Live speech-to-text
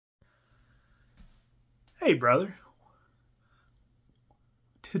Hey, brother.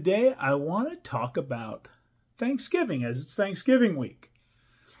 Today I want to talk about Thanksgiving, as it's Thanksgiving week.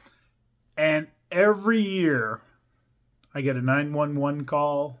 And every year I get a 911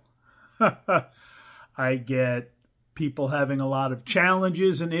 call. I get people having a lot of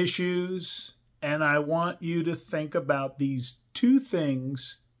challenges and issues. And I want you to think about these two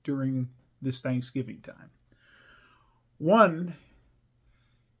things during this Thanksgiving time. One,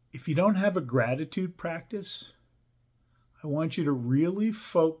 if you don't have a gratitude practice, I want you to really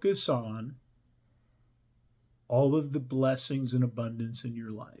focus on all of the blessings and abundance in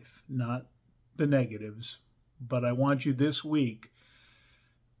your life, not the negatives. But I want you this week,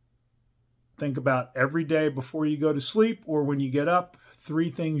 think about every day before you go to sleep or when you get up,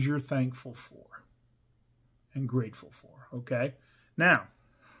 3 things you're thankful for and grateful for, okay? Now,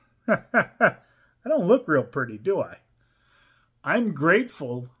 I don't look real pretty, do I? I'm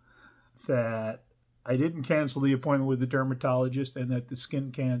grateful that I didn't cancel the appointment with the dermatologist and that the skin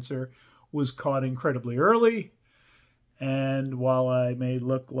cancer was caught incredibly early. And while I may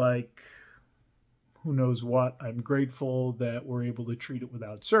look like who knows what, I'm grateful that we're able to treat it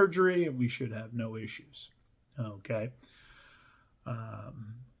without surgery and we should have no issues. Okay.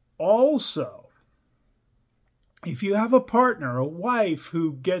 Also, if you have a partner, a wife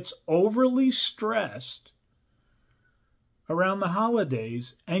who gets overly stressed around the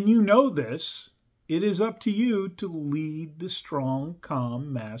holidays, and you know this, it is up to you to lead the strong,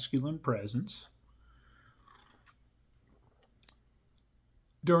 calm, masculine presence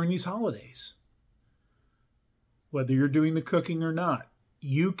during these holidays. Whether you're doing the cooking or not,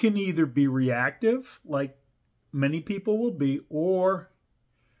 you can either be reactive, like many people will be, or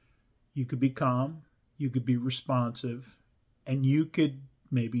you could be calm, you could be responsive, and you could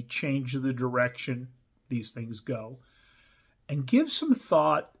maybe change the direction these things go. And give some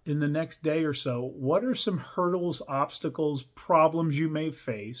thought in the next day or so, what are some hurdles, obstacles, problems you may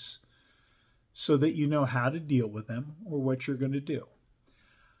face so that you know how to deal with them or what you're going to do.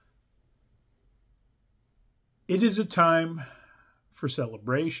 It is a time for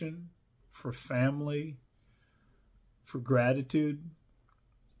celebration, for family, for gratitude,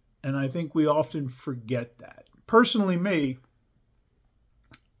 and I think we often forget that. Personally, me,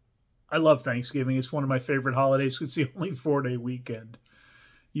 I love Thanksgiving. It's one of my favorite holidays. It's the only 4-day weekend.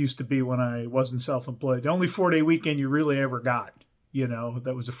 Used to be when I wasn't self-employed. The only 4-day weekend you really ever got,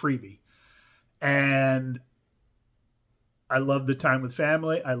 that was a freebie. And I love the time with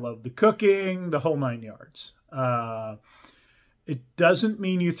family. I love the cooking, the whole 9 yards. It doesn't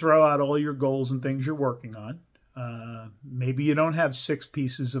mean you throw out all your goals and things you're working on. Maybe you don't have 6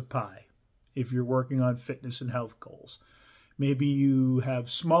 pieces of pie if you're working on fitness and health goals. Maybe you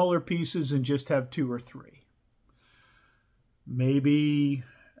have smaller pieces and just have 2 or 3. Maybe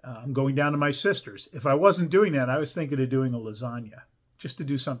I'm going down to my sister's. If I wasn't doing that, I was thinking of doing a lasagna just to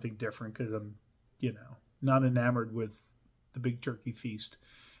do something different because I'm, not enamored with the big turkey feast.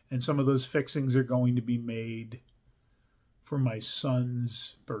 And some of those fixings are going to be made for my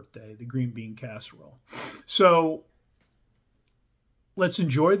son's birthday, the green bean casserole. So let's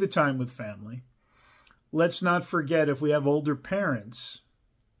enjoy the time with family. Let's not forget, if we have older parents,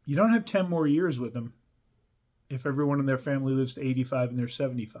 you don't have 10 more years with them if everyone in their family lives to 85 and they're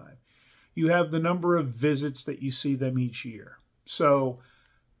 75. You have the number of visits that you see them each year. So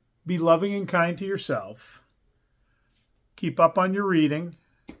be loving and kind to yourself. Keep up on your reading.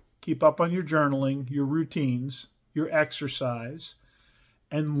 Keep up on your journaling, your routines, your exercise,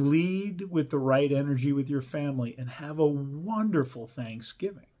 and lead with the right energy with your family and have a wonderful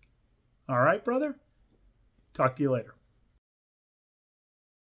Thanksgiving. All right, brother? Talk to you later.